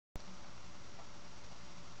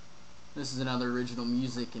This is another original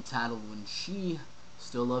music entitled When She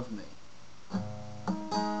Still Loved Me.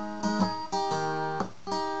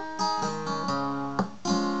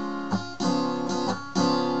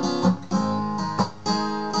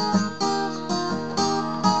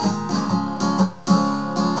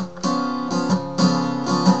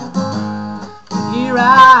 Here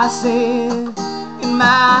I sit in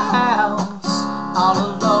my house all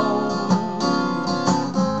alone,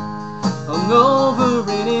 hungover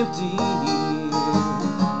and empty,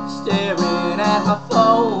 staring at my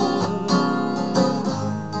phone.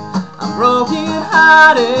 I'm broken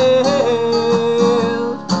hearted,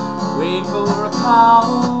 waiting for a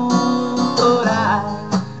call, but I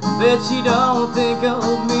bet you don't think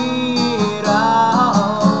of me at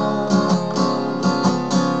all.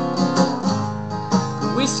 The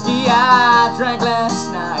whiskey I drank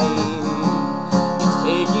last night, it's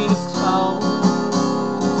taking its toll.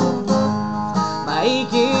 My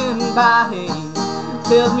aching body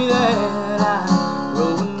tells me that I'm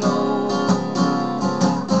growing old.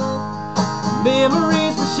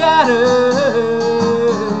 Memories were shattered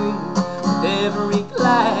with every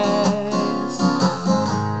glass,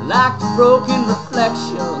 like the broken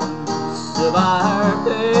reflections of our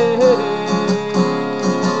past.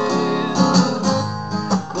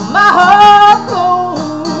 Well, my heart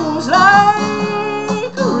flows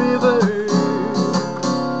like a river,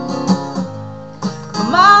 the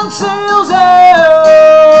mountain sails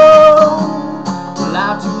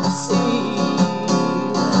out to the sea.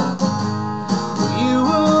 You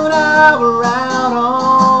and I were out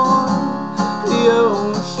on the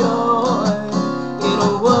ocean, in a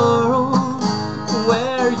world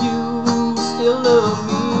where you still love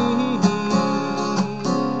me.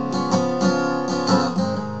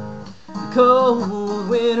 The cold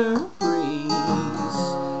winter breeze,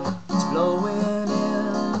 it's blowing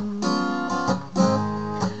in.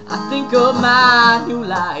 I think of my new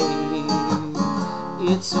life,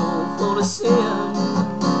 it's so full of sin.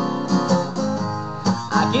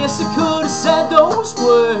 I guess I could have said those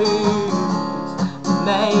words to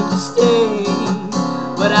make you stay,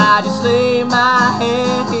 but I just lay my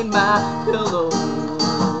head in my pillow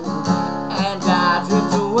and I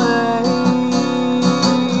drift away.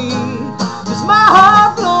 'Cause my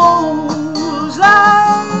heart flows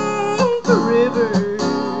like a river,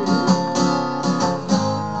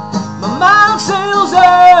 my mind sails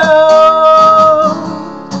out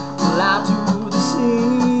to the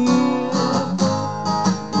sea.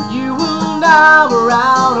 You and I were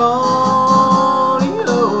out on the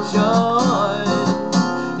ocean,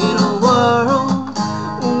 in a world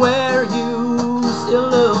where you still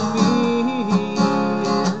love me.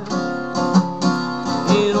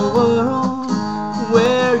 In a world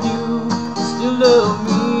where you still love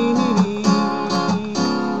me.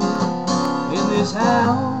 In this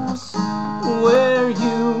house where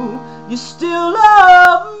you still